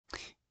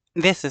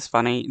This is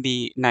funny.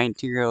 The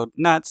 19-year-old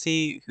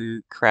Nazi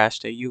who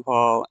crashed a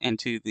U-Haul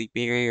into the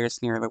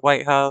barriers near the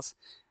White House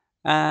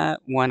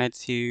wanted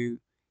to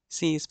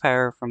seize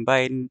power from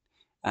Biden,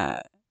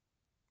 uh,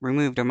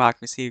 remove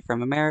democracy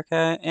from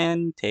America,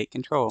 and take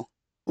control.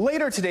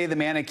 Later today, the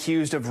man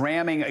accused of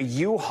ramming a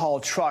U-Haul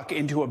truck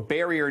into a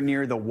barrier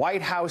near the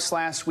White House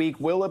last week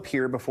will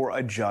appear before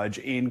a judge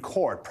in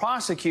court.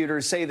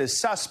 Prosecutors say the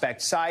suspect,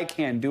 Cy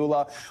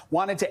Kandula,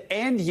 wanted to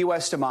end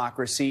U.S.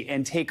 democracy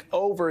and take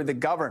over the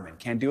government.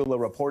 Kandula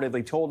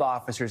reportedly told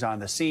officers on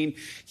the scene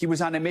he was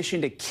on a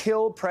mission to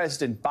kill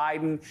President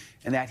Biden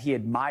and that he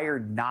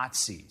admired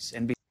Nazis.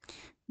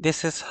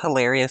 This is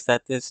hilarious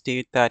that this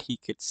dude thought he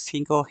could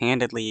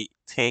single-handedly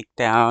take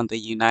down the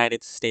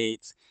United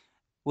States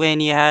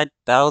when you had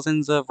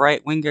thousands of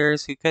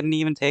right-wingers who couldn't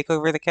even take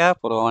over the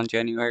Capitol on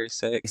January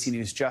ABC 6th.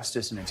 News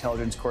Justice and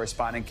Intelligence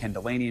correspondent Ken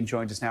Delaney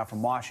joins us now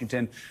from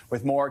Washington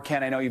with more.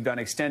 Ken, I know you've done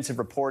extensive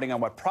reporting on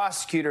what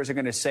prosecutors are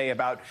going to say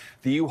about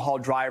the U-Haul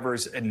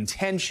driver's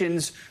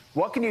intentions.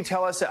 What can you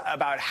tell us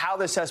about how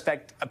the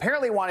suspect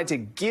apparently wanted to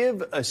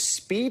give a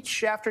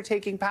speech after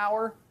taking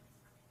power?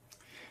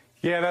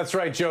 Yeah, that's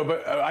right, Joe.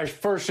 But I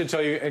first should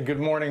tell you, and good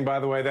morning, by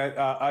the way,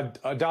 that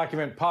a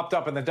document popped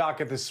up in the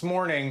docket this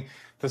morning.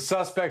 The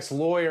suspect's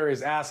lawyer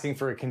is asking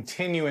for a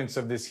continuance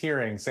of this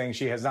hearing, saying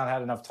she has not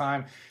had enough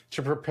time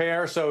to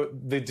prepare. So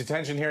the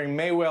detention hearing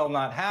may well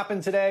not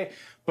happen today.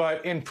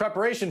 But in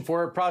preparation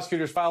for it,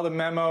 prosecutors filed a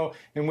memo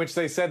in which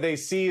they said they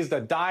seized a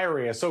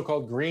diary, a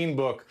so-called green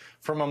book,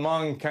 from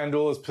among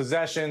Kandula's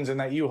possessions in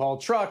that U-Haul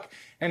truck.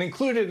 And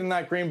included in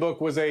that green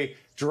book was a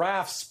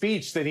draft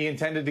speech that he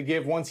intended to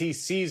give once he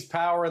seized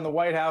power in the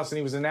White House, and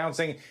he was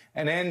announcing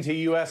an end to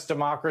U.S.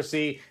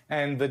 democracy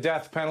and the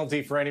death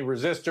penalty for any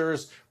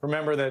resistors.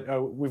 Remember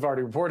that we've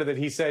already reported that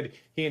he said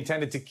he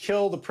intended to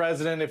kill the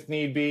president if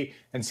need be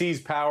and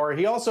seize power.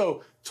 He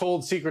also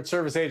told Secret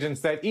Service agents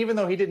that even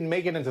though he didn't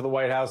make it into the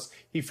White House,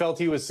 he felt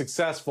he was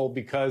successful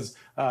because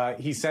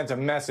he sent a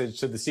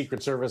message to the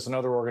Secret Service and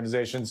other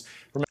organizations.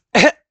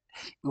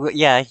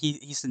 Yeah,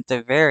 he sent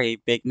a very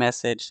big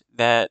message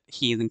that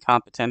he's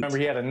incompetent. Remember,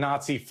 he had a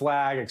Nazi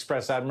flag,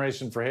 expressed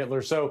admiration for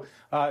Hitler. So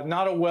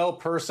not a well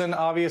person,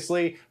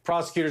 obviously.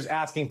 Prosecutors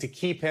asking to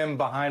keep him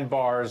behind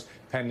bars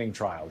pending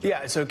trial.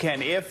 Yeah, so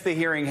Ken, if the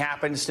hearing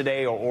happens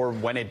today or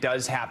when it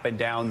does happen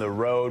down the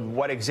road,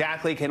 what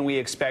exactly can we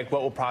expect?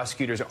 What will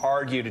prosecutors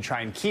argue to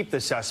try and keep the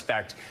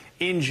suspect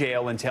in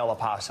jail until a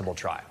possible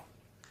trial?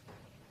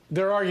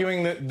 They're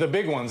arguing that the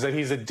big ones, that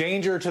he's a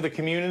danger to the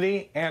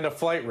community and a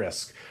flight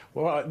risk.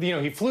 Well,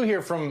 he flew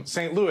here from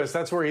St. Louis.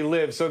 That's where he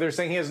lives. So they're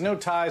saying he has no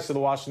ties to the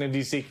Washington,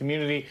 D.C.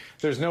 community.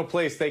 There's no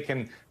place they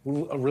can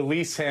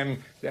release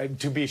him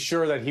to be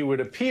sure that he would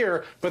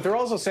appear. But they're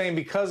also saying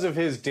because of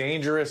his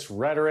dangerous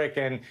rhetoric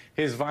and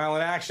his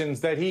violent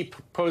actions that he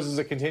poses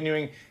a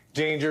continuing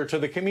danger to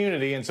the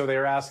community, and so they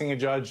are asking a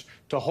judge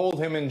to hold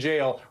him in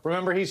jail.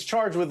 Remember, he's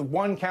charged with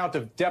one count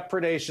of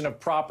depredation of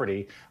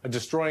property,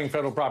 destroying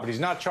federal property.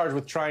 He's not charged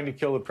with trying to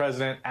kill the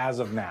president as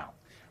of now.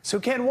 So,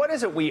 Ken, what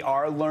is it we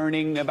are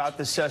learning about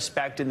the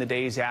suspect in the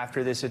days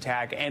after this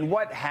attack, and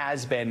what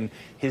has been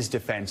his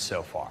defense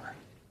so far?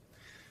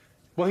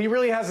 Well, he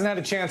really hasn't had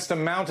a chance to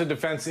mount a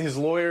defense. His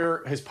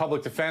lawyer, his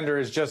public defender,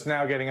 is just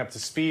now getting up to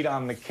speed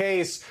on the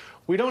case.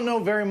 We don't know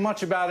very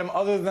much about him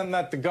other than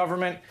that the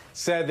government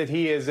said that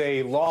he is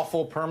a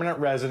lawful permanent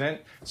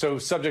resident, so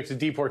subject to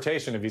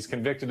deportation if he's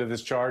convicted of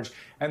this charge.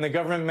 And the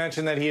government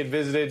mentioned that he had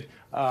visited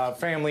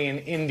family in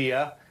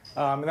India.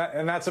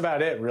 And that's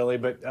about it, really.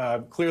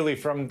 But clearly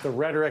from the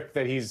rhetoric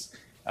that he's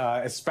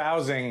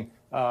espousing,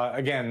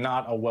 again,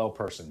 not a well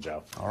person,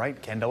 Joe. All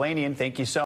right, Ken Delaney, thank you so much.